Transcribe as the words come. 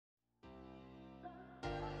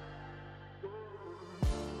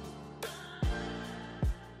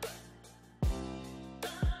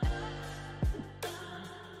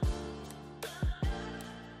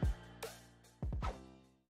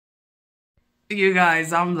You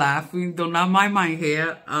guys, I'm laughing. Do not mind my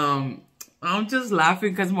hair. I'm just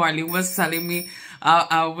laughing because Marlene was telling me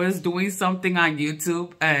I was doing something on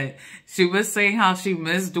YouTube and she was saying how she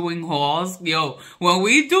missed doing hauls. Yo, when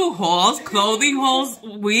we do hauls, clothing hauls,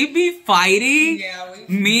 we be fighting. Yeah,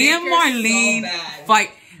 me and Marlene so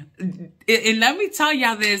fight. And let me tell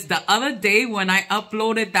y'all this. The other day when I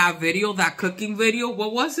uploaded that video, that cooking video,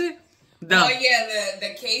 what was it?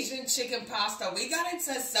 The Cajun chicken pasta. We got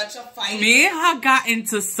into such a fight. Me and her got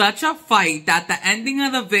into such a fight that the ending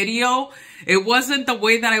of the video, it wasn't the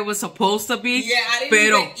way that it was supposed to be. Yeah, I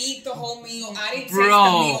didn't even eat the whole meal. I didn't taste the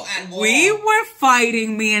meal at all. We were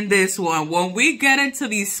fighting me in this one. When we get into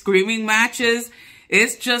these screaming matches,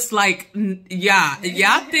 it's just like,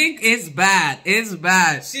 y'all think it's bad. It's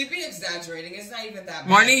bad. She be exaggerating. It's not even that bad.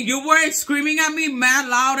 Marlene, you were screaming at me mad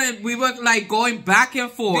loud and we were like going back and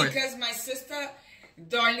forth. Because my sister,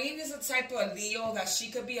 Darlene, is a type of Leo that she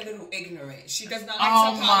could be a little ignorant. She does not like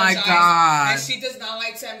to apologize. Oh my God. And she does not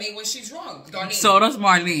like to admit when she's wrong. Darlene. So does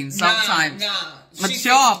Marlene sometimes.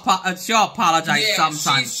 She'll apologize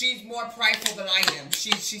sometimes. She's more prideful than I am.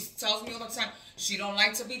 She tells me all the time, she don't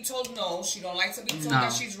like to be told no. She don't like to be told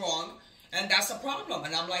that she's wrong. And that's a problem.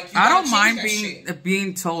 And I'm like, I don't mind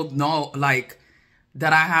being told no, like,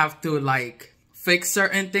 that I have to, like, fix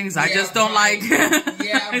certain things. I just don't like.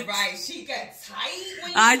 Yeah, right. She gets tight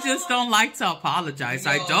when you I just don't like to apologize.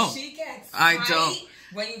 I don't. She gets tight. I don't.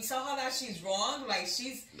 When you tell her that she's wrong, like,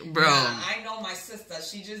 she's... Bro. I know my sister.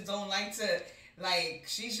 She just don't like to... Like,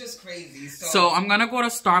 she's just crazy. So I'm going to go to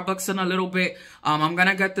Starbucks in a little bit. I'm going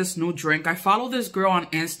to get this new drink. I follow this girl on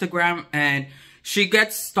Instagram and she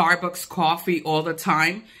gets Starbucks coffee all the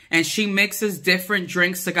time. And she mixes different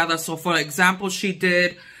drinks together. So, for example, she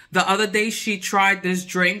did... The other day, she tried this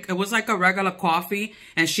drink. It was like a regular coffee.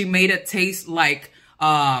 And she made it taste like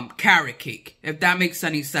carrot cake. If that makes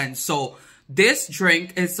any sense. So, this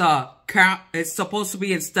drink is it's supposed to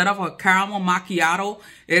be, instead of a caramel macchiato,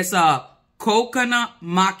 it's a coconut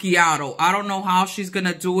macchiato. I don't know how she's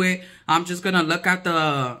gonna do it. I'm just gonna look at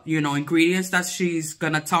the, ingredients that she's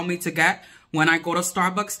gonna tell me to get when I go to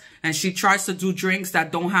Starbucks. And she tries to do drinks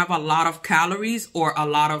that don't have a lot of calories or a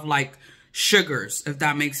lot of, like, sugars, if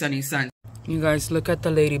that makes any sense. You guys, look at the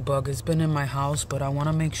ladybug. It's been in my house, but I want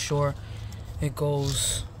to make sure it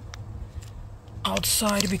goes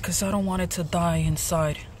outside because I don't want it to die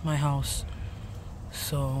inside my house.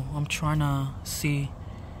 So I'm trying to see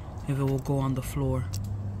if it will go on the floor.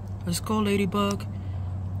 Let's go, ladybug.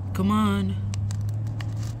 Come on.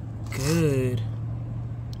 Good.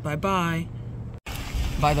 Bye-bye.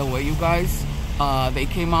 By the way, you guys, they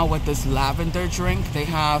came out with this lavender drink. They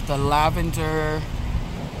have the lavender,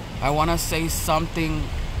 I want to say something,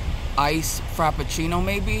 ice frappuccino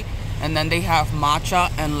maybe. And then they have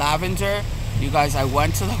matcha and lavender. You guys, I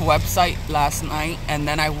went to the website last night and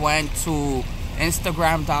then I went to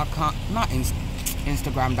Instagram.com, not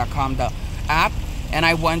Instagram.com, the app, and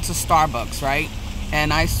I went to Starbucks, right?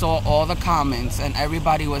 And I saw all the comments and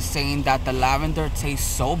everybody was saying that the lavender tastes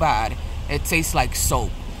so bad. It tastes like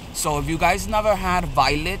soap. So if you guys never had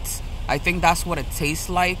violets, I think that's what it tastes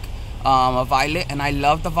like, a violet. And I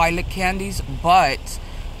love the violet candies, but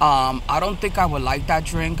I don't think I would like that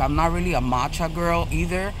drink. I'm not really a matcha girl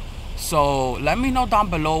either. So let me know down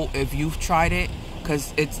below if you've tried it,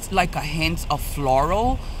 because it's like a hint of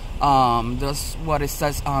floral. That's what it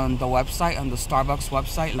says on the website, on the Starbucks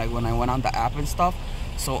website, like when I went on the app and stuff.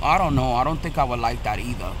 So I don't know. I don't think I would like that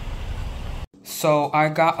either. So I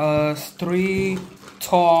got us 3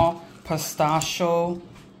 tall pistachio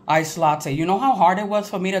iced latte. You know how hard it was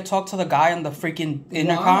for me to talk to the guy on the freaking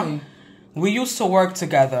intercom? Why? We used to work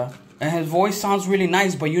together and his voice sounds really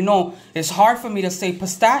nice, but it's hard for me to say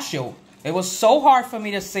pistachio. It was so hard for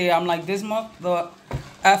me to say. I'm like, the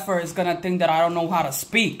effer is gonna think that I don't know how to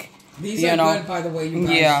speak. These are good, by the way, you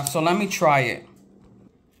guys. Yeah, so let me try it.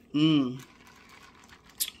 Oh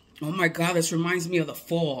my God, this reminds me of the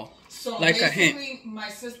fall. So like basically, my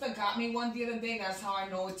sister got me one the other day. That's how I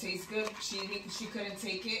know it tastes good. She couldn't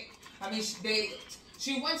take it. I mean,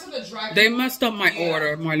 she went to the drive-thru. They messed up my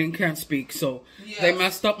order. Marlene can't speak, so they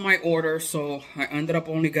messed up my order. So I ended up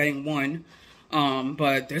only getting one.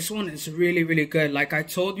 But this one is really, really good. Like I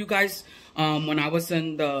told you guys, when I was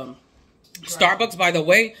in the Starbucks, by the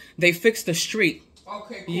way, they fixed the street.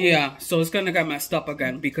 Okay, cool. Yeah, so it's gonna get messed up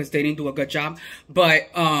again because they didn't do a good job. But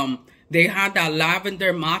they had that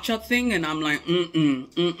lavender matcha thing, and I'm like,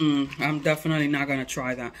 I'm definitely not gonna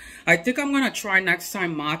try that. I think I'm gonna try next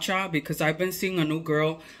time matcha, because I've been seeing a new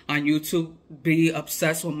girl on YouTube be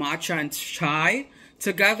obsessed with matcha and chai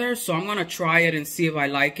together. So I'm gonna try it and see if I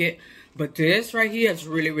like it. But this right here is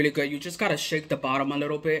really, really good. You just gotta shake the bottom a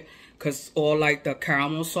little bit, because all like the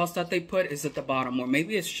caramel sauce that they put is at the bottom, or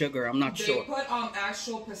maybe it's sugar. I'm not sure. They put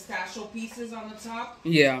actual pistachio pieces on the top.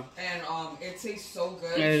 Yeah. And it tastes so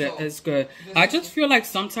good. It's good. I just feel like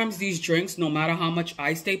sometimes these drinks, no matter how much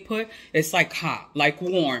ice they put, it's like hot, like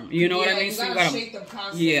warm. You know what I mean? So you gotta shake them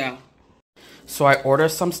constantly. Yeah. So I ordered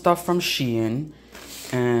some stuff from Shein,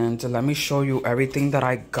 and let me show you everything that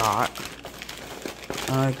I got.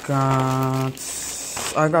 I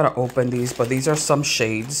gotta open these, but these are some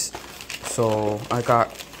shades. So I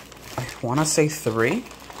want to say 3.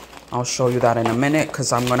 I'll show you that in a minute,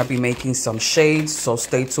 because I'm going to be making some shades. So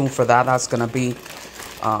stay tuned for that. That's going to be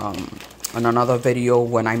in another video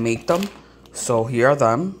when I make them. So here are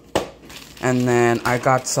them. And then I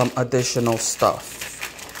got some additional stuff.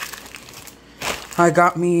 I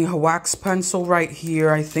got me a wax pencil right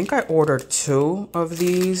here. I think I ordered 2 of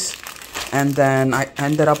these. And then I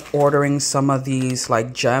ended up ordering some of these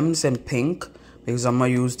like gems in pink, because I'm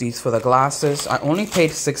going to use these for the glasses. I only paid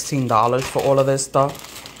 $16 for all of this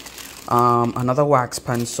stuff. Another wax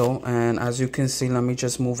pencil. And as you can see, let me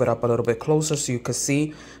just move it up a little bit closer so you can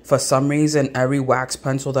see. For some reason, every wax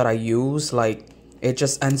pencil that I use, like, it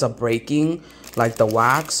just ends up breaking, like the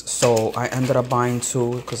wax. So I ended up buying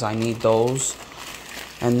 2 because I need those.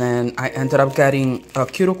 And then I ended up getting a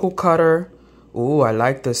cuticle cutter. Ooh, I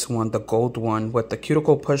like this one, the gold one with the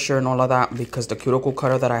cuticle pusher and all of that, because the cuticle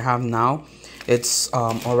cutter that I have now, it's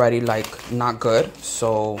already like not good.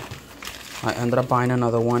 So I ended up buying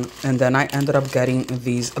another one. And then I ended up getting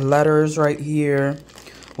these letters right here,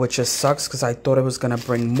 which just sucks because I thought it was going to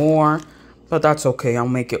bring more, but that's okay. I'll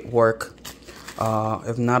make it work.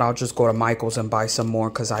 If not, I'll just go to Michael's and buy some more,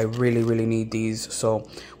 because I really, really need these. So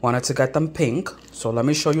wanted to get them pink. So let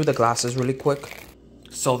me show you the glasses really quick.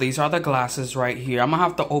 So these are the glasses right here. I'm gonna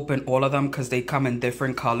have to open all of them because they come in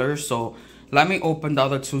different colors. So let me open the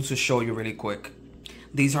other 2 to show you really quick.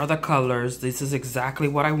 These are the colors. This is exactly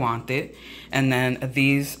what I wanted. And then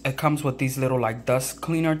these, it comes with these little like dust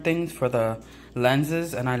cleaner things for the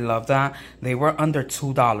lenses, and I love that. They were under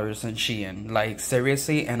 $2 in Shein, like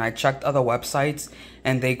seriously. And I checked other websites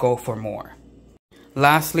and they go for more.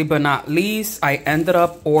 Lastly but not least, I ended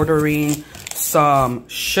up ordering some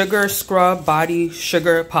sugar scrub body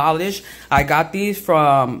sugar polish. I got these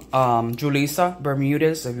from Julissa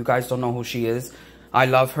Bermudez. If you guys don't know who she is, I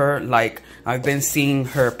love her. Like, I've been seeing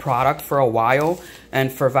her product for a while, and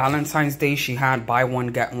for Valentine's Day she had buy one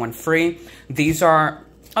get one free. These are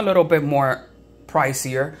a little bit more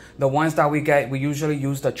pricier. The ones that we get, we usually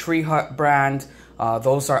use the Tree Hut brand.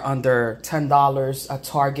 Those are under $10 at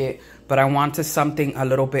Target, but I wanted something a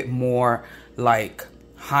little bit more like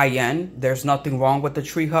high-end. There's nothing wrong with the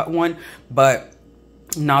Tree Hut one, but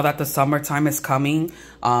now that the summertime is coming,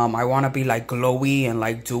 I want to be like glowy and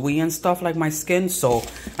like dewy and stuff like my skin. So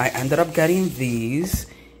I ended up getting these,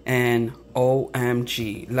 and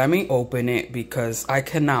OMG, let me open it because I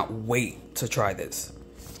cannot wait to try this.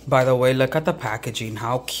 By the way, look at the packaging,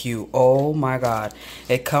 how cute. Oh my god,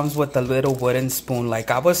 it comes with a little wooden spoon. Like,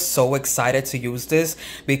 I was so excited to use this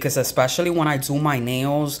because especially when I do my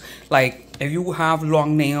nails, like if you have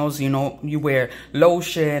long nails, you know, you wear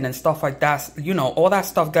lotion and stuff like that, you know, all that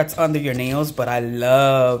stuff gets under your nails. But I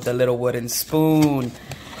love the little wooden spoon.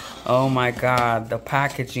 Oh my god, the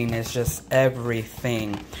packaging is just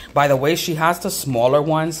everything. By the way, she has the smaller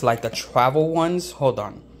ones, like the travel ones. Hold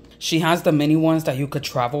on. She has the mini ones that you could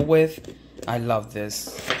travel with. I love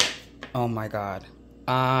this. Oh my god.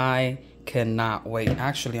 I cannot wait.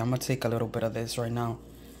 Actually, I'm going to take a little bit of this right now.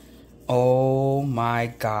 Oh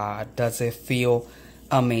my god. Does it feel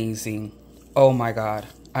amazing? Oh my god.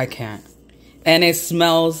 I can't. And it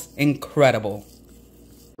smells incredible.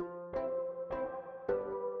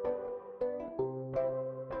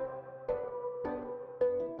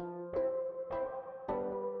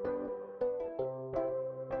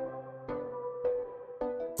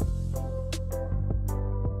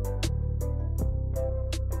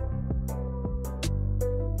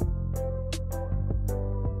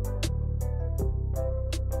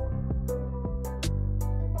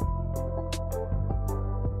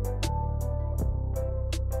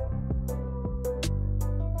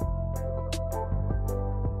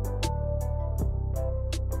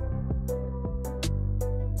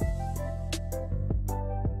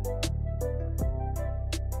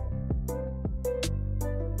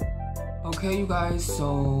 Okay, you guys,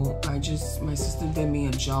 so my sister did me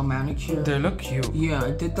a gel manicure. They look cute. Yeah, I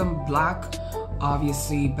did them black,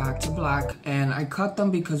 obviously back to black, and I cut them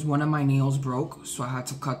because one of my nails broke, so I had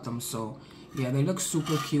to cut them. So yeah, they look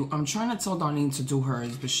super cute. I'm trying to tell Darlene to do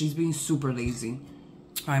hers, but she's being super lazy.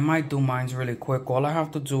 I might do mine really quick. All I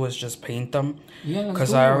have to do is just paint them. Yeah,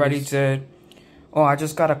 because I already did. Oh, I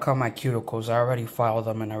just gotta cut my cuticles. I already filed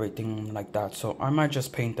them and everything like that. So I might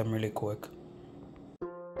just paint them really quick.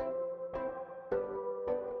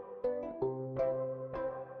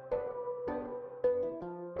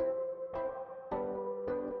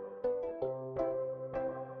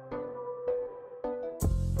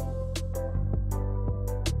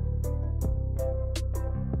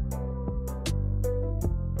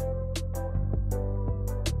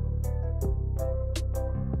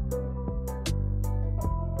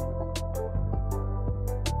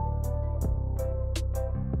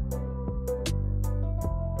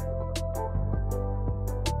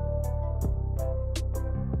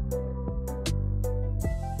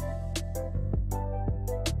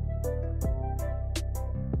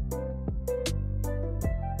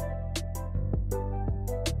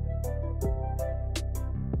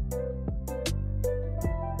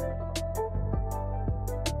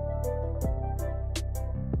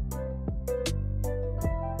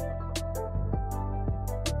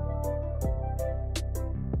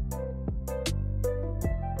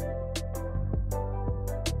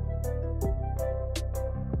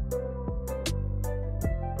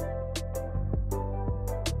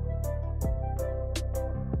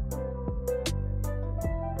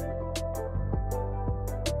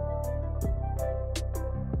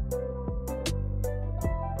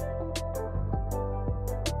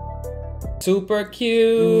 Super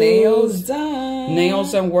cute. Nails done.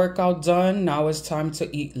 Nails and workout done. Now it's time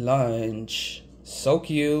to eat lunch. So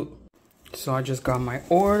cute. So I just got my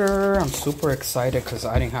order. I'm super excited because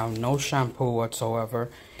I didn't have no shampoo whatsoever.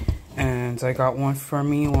 And I got one for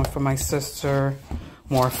me, one for my sister.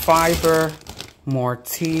 More fiber, more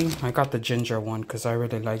tea. I got the ginger one because I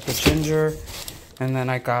really like the ginger. And then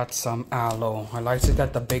I got some aloe. I like to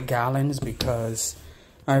get the big gallons because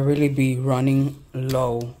I really be running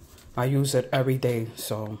low. I use it every day,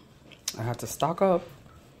 so I had to stock up.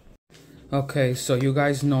 Okay, so you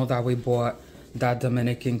guys know that we bought that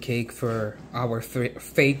Dominican cake for our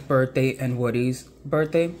fake birthday and Woody's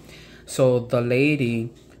birthday. So the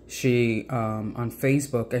lady, she on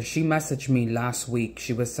Facebook, and she messaged me last week.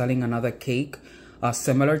 She was selling another cake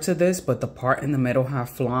similar to this, but the part in the middle have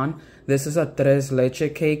flan. This is a tres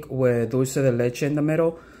leche cake with dulce de leche in the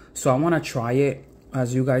middle. So I want to try it.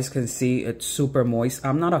 As you guys can see, it's super moist.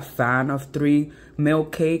 I'm not a fan of 3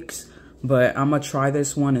 milk cakes, but I'm going to try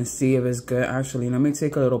this one and see if it's good. Actually, let me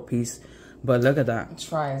take a little piece. But look at that.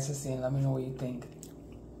 Try it, Sissy, and let me know what you think.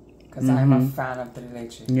 Because I'm a fan of the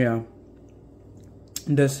leche. Yeah.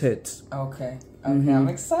 This hits. Okay. Okay, I'm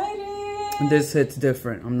excited. This hits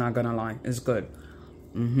different. I'm not going to lie. It's good.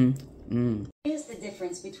 Here's the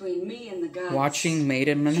difference between me and the guys. Watching Made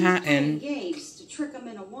in Manhattan. Games to trick them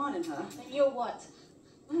into wanting her. And you're what?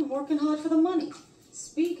 I'm working hard for the money.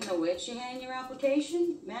 Speaking of which, you hand your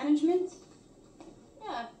application? Management?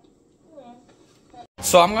 Yeah.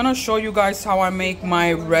 So I'm going to show you guys how I make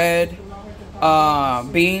my red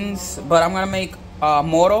beans. But I'm going to make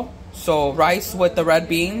moro. So rice with the red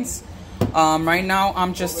beans. Right now,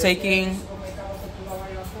 I'm just taking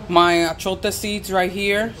my achota seeds right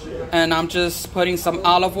here. And I'm just putting some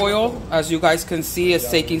olive oil. As you guys can see, it's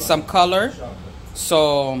taking some color.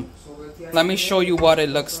 So let me show you what it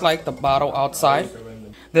looks like, the bottle outside.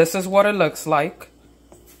 This is what it looks like.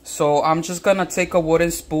 So I'm just going to take a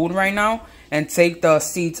wooden spoon right now and take the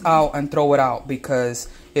seeds out and throw it out. Because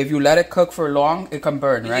if you let it cook for long, it can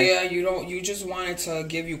burn, right? Yeah, you just want it to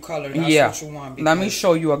give you color. That's what you want. Let me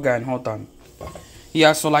show you again. Hold on.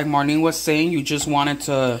 Yeah, so like Marlene was saying, you just wanted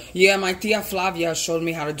to... Yeah, my tia Flavia showed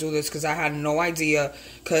me how to do this because I had no idea.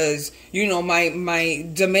 Because, you know, my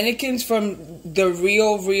Dominicans from the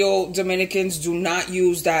real Dominicans do not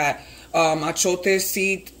use that achote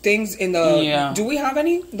seed things in the... Yeah. Do we have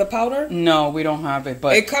any? The powder? No, we don't have it.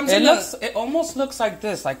 But it comes it almost looks like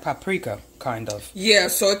this, like paprika, kind of. Yeah,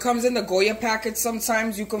 so it comes in the Goya package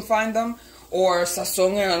sometimes. You can find them. Or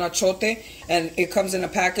sazon and achote, and it comes in a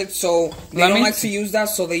package, so they don't like to use that,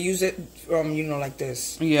 so they use it, you know, like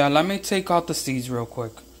this. Yeah, let me take out the seeds real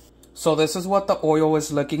quick. So this is what the oil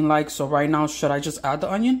is looking like. So right now, should I just add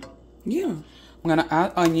the onion? Yeah. I'm gonna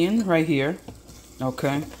add onion right here.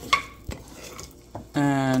 Okay.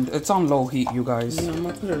 And it's on low heat, you guys. Yeah, I'm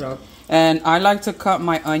gonna put it up. And I like to cut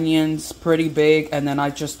my onions pretty big, and then I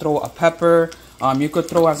just throw a pepper. You could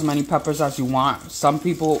throw as many peppers as you want. Some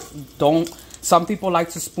people don't. Some people like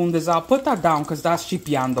to spoon this out. Put that down because that's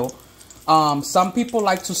chipeando. Some people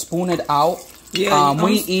like to spoon it out. Yeah.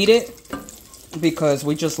 We eat it because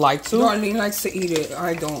we just like to. Darlene likes to eat it.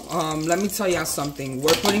 I don't. Let me tell y'all something.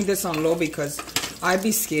 We're putting this on low because I'd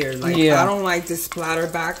be scared. Like, yeah. I don't like this splatter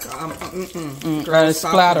back. Girl, it's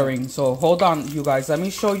splattering. So hold on, you guys. Let me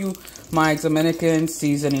show you my Dominican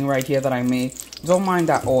seasoning right here that I made. Don't mind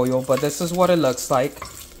that oil, but this is what it looks like.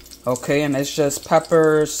 Okay, and it's just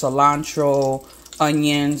peppers, cilantro,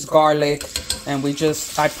 onions, garlic, and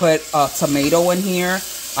I put tomato in here.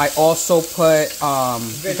 I also put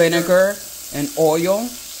vinegar and oil,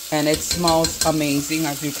 and it smells amazing.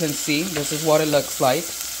 As you can see, this is what it looks like.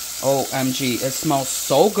 OMG, it smells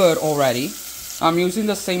so good already. I'm using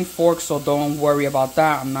the same fork, so don't worry about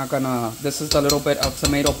that. I'm not gonna, this is the little bit of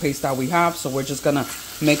tomato paste that we have, so we're just gonna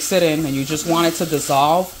mix it in, and you just want it to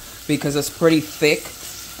dissolve because it's pretty thick.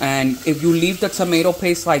 And if you leave the tomato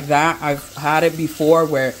paste like that, I've had it before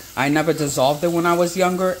where I never dissolved it when I was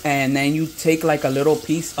younger, and then you take like a little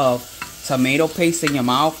piece of tomato paste in your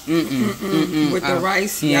mouth. With the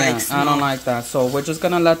rice, yeah, yikes, I don't like that. So we're just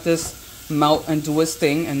gonna let this melt and do its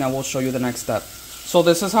thing, and then we'll show you the next step. So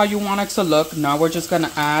this is how you want it to look. Now we're just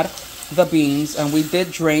gonna add the beans, and we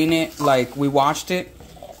did drain it, like we washed it,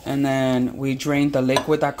 and then we drained the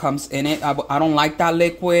liquid that comes in it. I don't like that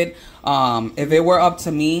liquid. If it were up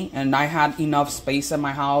to me and I had enough space in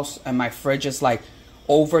my house and my fridge is like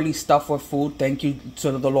overly stuffed with food, thank you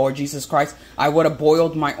to the Lord Jesus Christ, I would have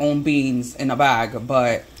boiled my own beans in a bag.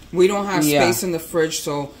 But we don't have space in the fridge,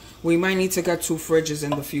 so we might need to get 2 fridges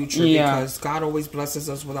in the future, because God always blesses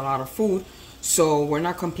us with a lot of food. So we're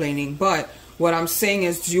not complaining. But what I'm saying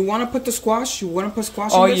is, do you want to put the squash? You want to put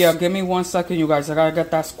squash in this? Yeah, give me 1 second, you guys. I gotta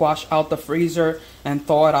get that squash out the freezer and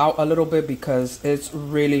thaw it out a little bit because it's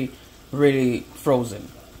really, really frozen.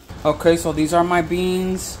 Okay, so these are my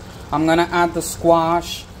beans. I'm gonna add the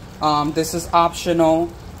squash. This is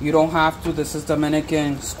optional. You don't have to. This is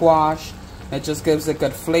Dominican squash. It just gives a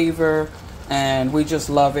good flavor, and we just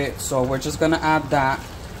love it. So we're just gonna add that.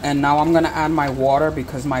 And now I'm gonna add my water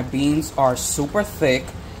because my beans are super thick,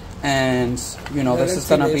 and you know, this is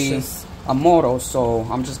gonna be a moro. So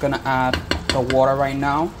I'm just gonna add the water right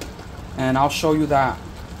now, and I'll show you that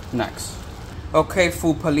next. Okay,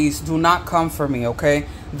 food police, do not come for me, okay?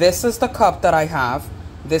 This is the cup that I have.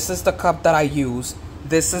 This is the cup that I use.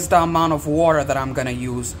 This is the amount of water that I'm gonna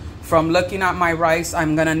use. From looking at my rice,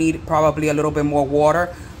 I'm gonna need probably a little bit more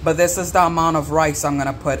water, but this is the amount of rice I'm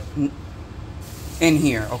gonna put in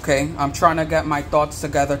here, okay? I'm trying to get my thoughts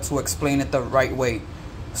together to explain it the right way.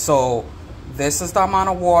 So this is the amount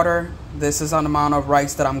of water. This is the amount of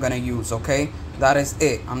rice that I'm gonna use, okay? That is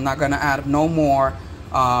it. I'm not gonna add no more.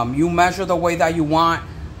 You measure the way that you want.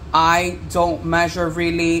 I don't measure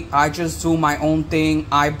really. I just do my own thing,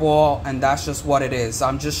 eyeball, and that's just what it is.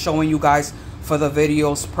 I'm just showing you guys for the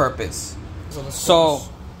video's purpose. So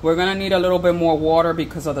we're gonna need a little bit more water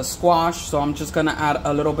because of the squash. So I'm just gonna add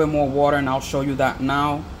a little bit more water, and I'll show you that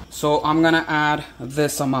now. So I'm gonna add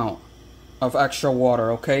this amount of extra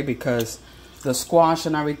water, okay? Because the squash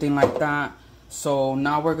and everything like that. So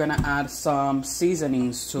now we're gonna add some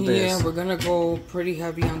seasonings to this. Yeah, we're gonna go pretty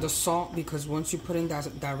heavy on the salt because once you put in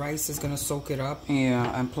that rice, it's gonna soak it up.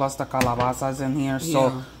 Yeah, and plus the calabaza is in here.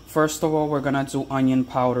 So first of all, we're gonna do onion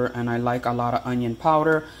powder, and I like a lot of onion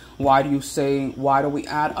powder. Why do we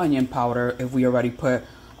add onion powder if we already put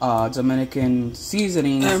Dominican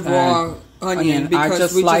seasonings and raw onion? Because I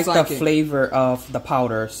just like the flavor of the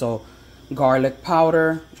powder. So garlic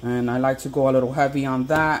powder, and I like to go a little heavy on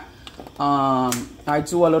that. I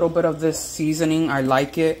do a little bit of this seasoning. I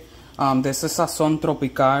like it. This is sazon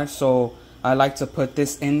tropical, so I like to put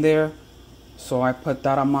this in there. So I put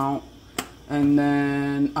that amount, and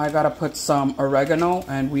then I gotta put some oregano,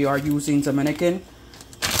 and we are using Dominican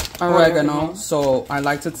oregano. So I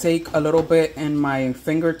like to take a little bit in my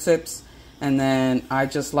fingertips, and then I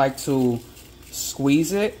just like to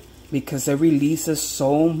squeeze it because it releases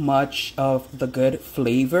so much of the good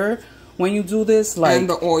flavor when you do this, like, and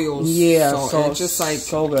the oils. Yeah, so it's just like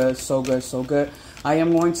so good, so good, so good. I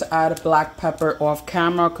am going to add black pepper off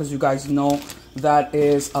camera because you guys know that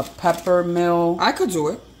is a pepper mill. I could do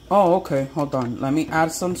it. Oh, okay. Hold on. Let me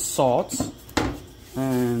add some salt,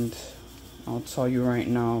 and I'll tell you right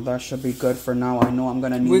now that should be good for now. I know I'm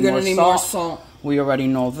gonna need more salt. We already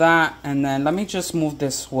know that. And then let me just move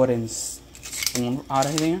this wooden spoon out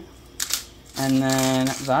of here, and then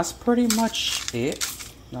that's pretty much it.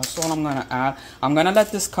 That's all I'm gonna add. I'm gonna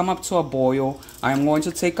let this come up to a boil. I'm going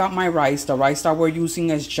to take out my rice. The rice that we're using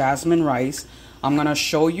is jasmine rice. I'm gonna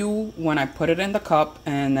show you when I put it in the cup,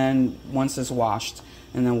 and then once it's washed,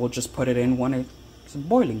 and then we'll just put it in when it's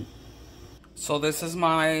boiling. So this is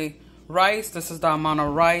my rice. This is the amount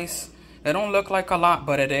of rice. It don't look like a lot,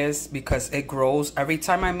 but it is because it grows. Every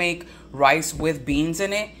time I make rice with beans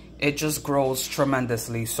in it, it just grows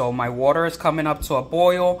tremendously. So my water is coming up to a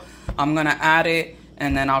boil. I'm gonna add it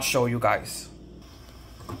and then I'll show you guys.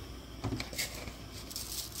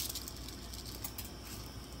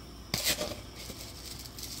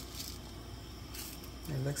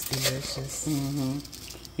 It looks delicious.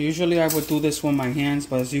 Usually I would do this with my hands,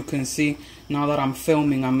 but as you can see, now that I'm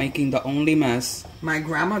filming, I'm making the only mess. My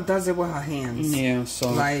grandma does it with her hands. Yeah,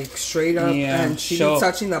 so like straight up, and she be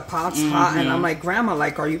touching the pots hot, and I'm like, Grandma,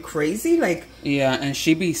 like, are you crazy? Like, yeah, and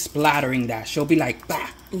she be splattering that. She'll be like, bah,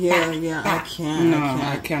 yeah, bah. I can't. No,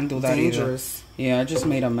 I can't do that Dangerous. either. Yeah, I just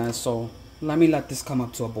made a mess, so let me let this come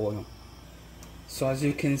up to a boil. So as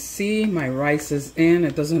you can see, my rice is in.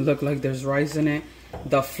 It doesn't look like there's rice in it.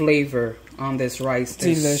 The flavor on this rice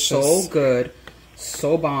is so good,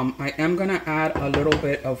 so bomb. I am gonna add a little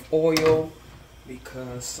bit of oil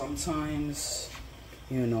because sometimes,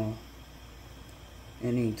 you know,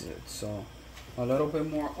 it needs it. So a little bit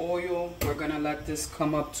more oil. We're gonna let this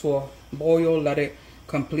come up to a boil, let it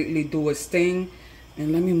completely do its thing.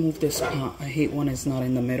 And let me move this pot. I hate when it's not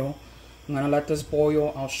in the middle. I'm gonna let this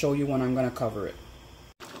boil. I'll show you when I'm gonna cover it.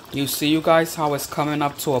 You see, you guys, how it's coming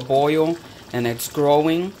up to a boil and it's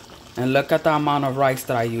growing. And look at the amount of rice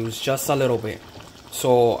that I used, just a little bit.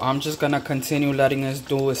 So I'm just gonna continue letting this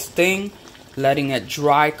do its thing, letting it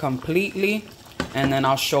dry completely, and then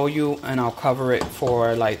I'll show you and I'll cover it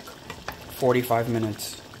for like 45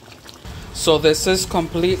 minutes. So this is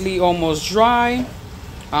completely almost dry.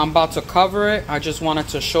 I'm about to cover it. I just wanted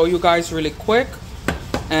to show you guys really quick,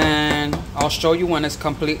 and I'll show you when it's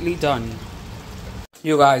completely done.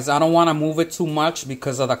 You guys, I don't want to move it too much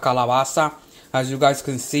because of the calabaza. As you guys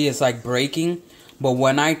can see, it's like breaking. But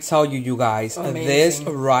when I tell you, you guys, this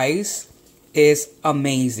rice is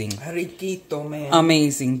amazing. Riquito, man.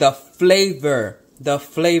 Amazing. The flavor,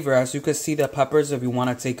 as you can see, the peppers, if you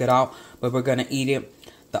want to take it out, but we're going to eat it.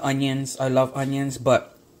 The onions, I love onions,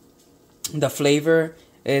 but the flavor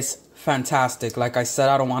is fantastic. Like I said,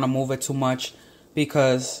 I don't want to move it too much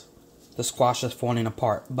because the squash is falling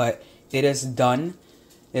apart. But it is done.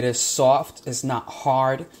 It is soft. It's not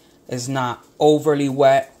hard. It's not overly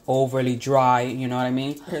wet, overly dry. You know what I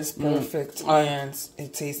mean? It's perfect, and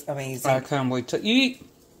it tastes amazing. I can't wait to eat.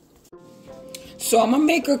 So I'm going to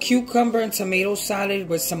make a cucumber and tomato salad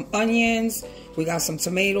with some onions. We got some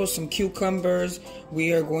tomatoes, some cucumbers.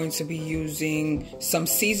 We are going to be using some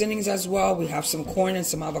seasonings as well. We have some corn and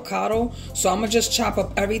some avocado. So I'm going to just chop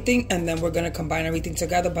up everything, and then we're going to combine everything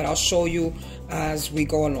together. But I'll show you as we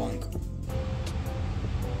go along.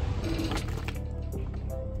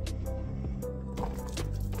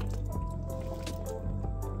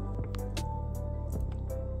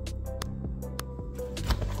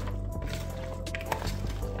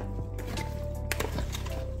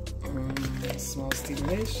 It smells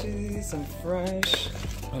delicious and fresh.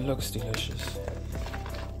 It looks delicious.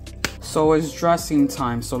 So it's dressing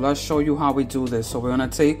time. So let's show you how we do this. So we're gonna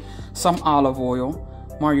take some olive oil.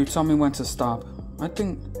 Mar, you tell me when to stop. I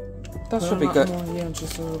think that should be good. Yeah,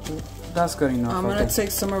 just a little bit. That's good enough. I'm gonna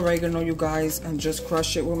take some oregano, you guys, and just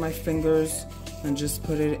crush it with my fingers and just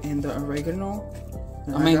put it in the oregano.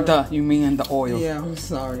 And you mean in the oil? Yeah, I'm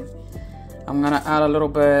sorry. I'm gonna add a little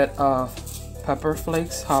bit of pepper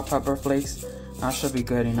flakes, hot pepper flakes. That should be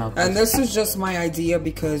good enough. And this is just my idea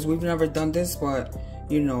because we've never done this, but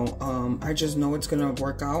you know, I just know it's gonna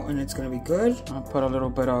work out and it's gonna be good. I'll put a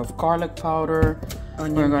little bit of garlic powder.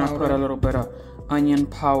 We're gonna put a little bit of onion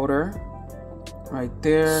powder right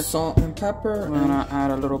there. Salt and pepper. We're gonna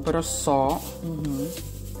add a little bit of salt.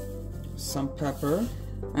 Some pepper.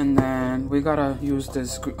 And then we gotta use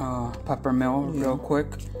this pepper mill real quick.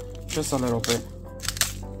 Just a little bit.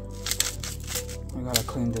 We gotta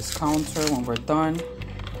clean this counter when we're done.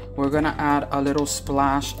 We're gonna add a little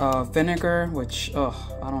splash of vinegar, which, I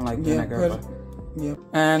don't like vinegar.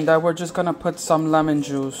 And we're just gonna put some lemon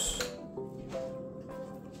juice.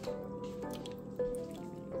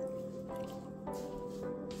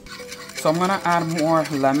 So I'm gonna add more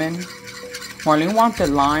lemon. Marlene wanted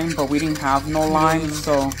lime, but we didn't have no lime,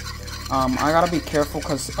 so I gotta be careful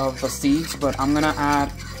because of the seeds. But I'm gonna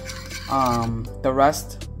add the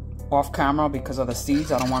rest off camera because of the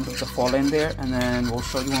seeds. I don't want them to fall in there, and then we'll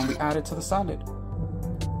show you when we add it to the salad.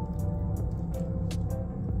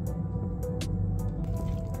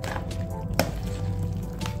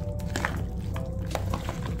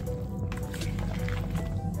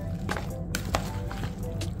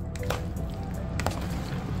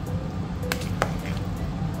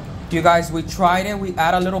 You guys, we tried it. We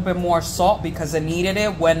add a little bit more salt because it needed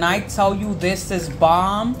it. When I tell you this is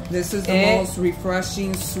bomb. This is the most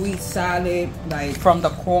refreshing sweet salad. Like from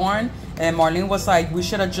the corn. And Marlene was like, we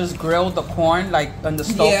should have just grilled the corn like on the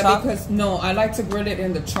stove top. Because no, I like to grill it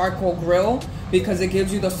in the charcoal grill because it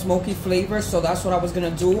gives you the smoky flavor. So that's what I was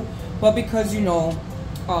gonna do. But because you know,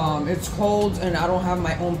 it's cold and I don't have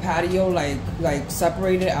my own patio like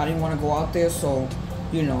separated, I didn't want to go out there. So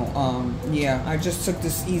you know, yeah, I just took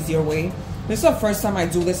this easier way. This is the first time I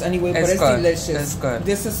do this anyway, but it's delicious. It's good.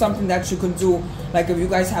 This is something that you can do, like if you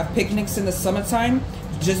guys have picnics in the summertime,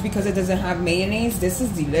 just because it doesn't have mayonnaise, this is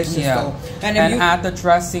delicious though. And add the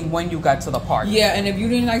dressing when you got to the park. Yeah, and if you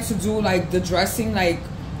didn't like to do like the dressing like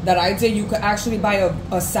that I did, you could actually buy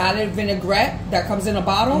a salad vinaigrette that comes in a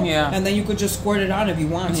bottle. Yeah. And then you could just squirt it on if you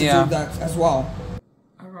want to do that as well.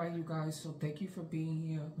 Alright you guys, so thank you for being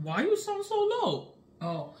here. Why you sound so low?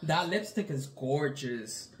 Oh, that lipstick is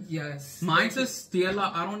gorgeous. Yes. Mine's a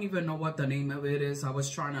Stila. I don't even know what the name of it is. I was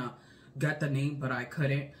trying to get the name, but I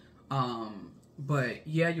couldn't. But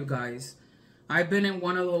yeah, you guys, I've been in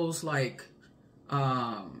one of those like,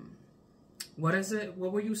 what is it?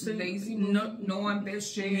 What were you saying? Lazy, no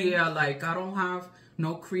ambition. Yeah, like I don't have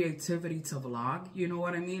no creativity to vlog. You know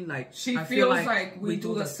what I mean? Like I feel like we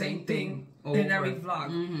do the same thing in every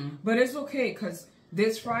vlog. But it's okay because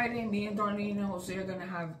this Friday, me and Darlene and Jose are gonna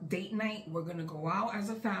have date night. We're gonna go out as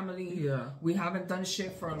a family. Yeah. We haven't done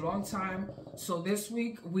shit for a long time. So this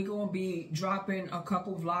week, we're gonna be dropping a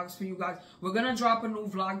couple vlogs for you guys. We're gonna drop a new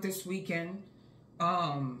vlog this weekend.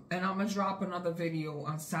 And I'm gonna drop another video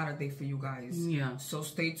on Saturday for you guys. Yeah. So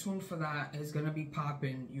stay tuned for that. It's gonna be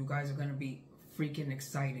popping. You guys are gonna be freaking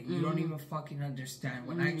excited. You don't even fucking understand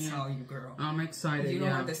when I tell you, girl. I'm excited. You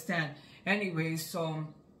don't understand. Anyways, so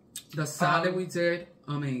the salad we did,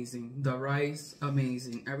 amazing. The rice,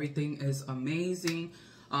 amazing. Everything is amazing.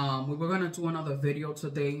 We were gonna do another video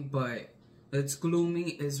today, but it's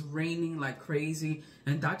gloomy. It's raining like crazy,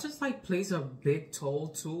 and that just like plays a big toll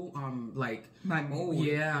too. Like my mood.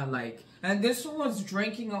 Yeah, like. And this one was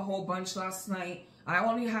drinking a whole bunch last night. I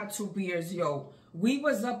only had 2 beers, yo. We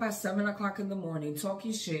was up at 7 o'clock in the morning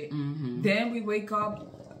talking shit. Then we wake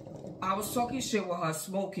up. I was talking shit with her,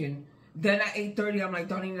 smoking. Then at 8:30, I'm like,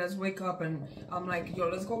 Darlene, let's wake up. And I'm like, yo,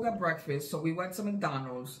 let's go get breakfast. So we went to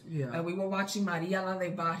McDonald's. Yeah. And we were watching Maria La de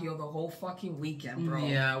Barrio the whole fucking weekend, bro.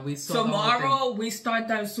 Yeah, we saw tomorrow, we start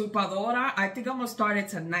that Usurpadora. I think I'm going to start it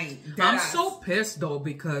tonight. I'm so pissed, though,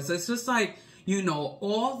 because it's just like, you know,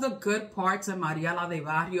 all the good parts of Maria La de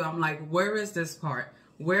Barrio. I'm like, where is this part?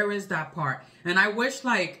 Where is that part? And I wish,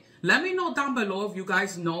 like, let me know down below if you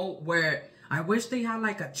guys know where. I wish they had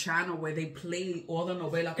like a channel where they play all the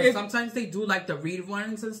novela. Because sometimes they do like the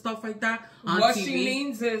reruns and stuff like that on what TV. She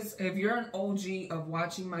means is, if you're an OG of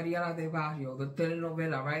watching Maria La de Barrio, the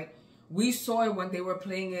telenovela, right? We saw it when they were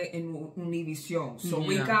playing it in Univision. So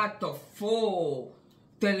we got the full,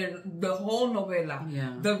 the whole novela.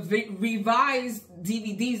 Yeah. The revised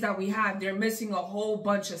DVDs that we have, they're missing a whole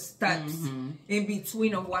bunch of steps in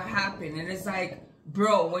between of what happened. And it's like,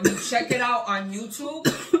 bro, when you check it out on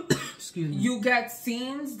YouTube... You get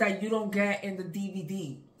scenes that you don't get in the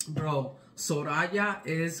DVD. Bro, Soraya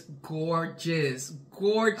is gorgeous.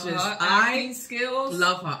 Gorgeous. Acting skills.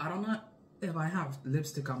 Love her. I don't know if I have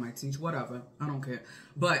lipstick on my teeth. Whatever. I don't care.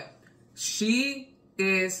 But she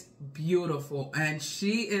is beautiful. And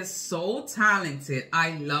she is so talented.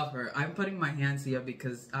 I love her. I'm putting my hands here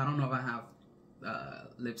because I don't know if I have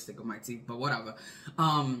lipstick on my teeth. But whatever.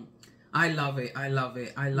 I love it. I love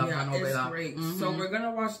it. I love that novela. It's great. So we're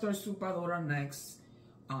gonna watch the Usurpadora next.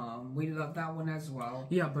 We love that one as well.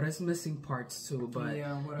 Yeah, but it's missing parts too. But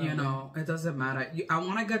you know, it doesn't matter. I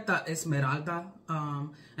want to get the Esmeralda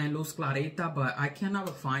and Luz Clarita, but I can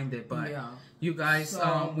never find it. But you guys,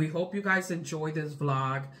 we hope you guys enjoyed this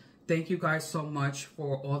vlog. Thank you guys so much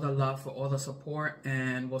for all the love, for all the support,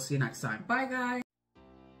 and we'll see you next time. Bye, guys.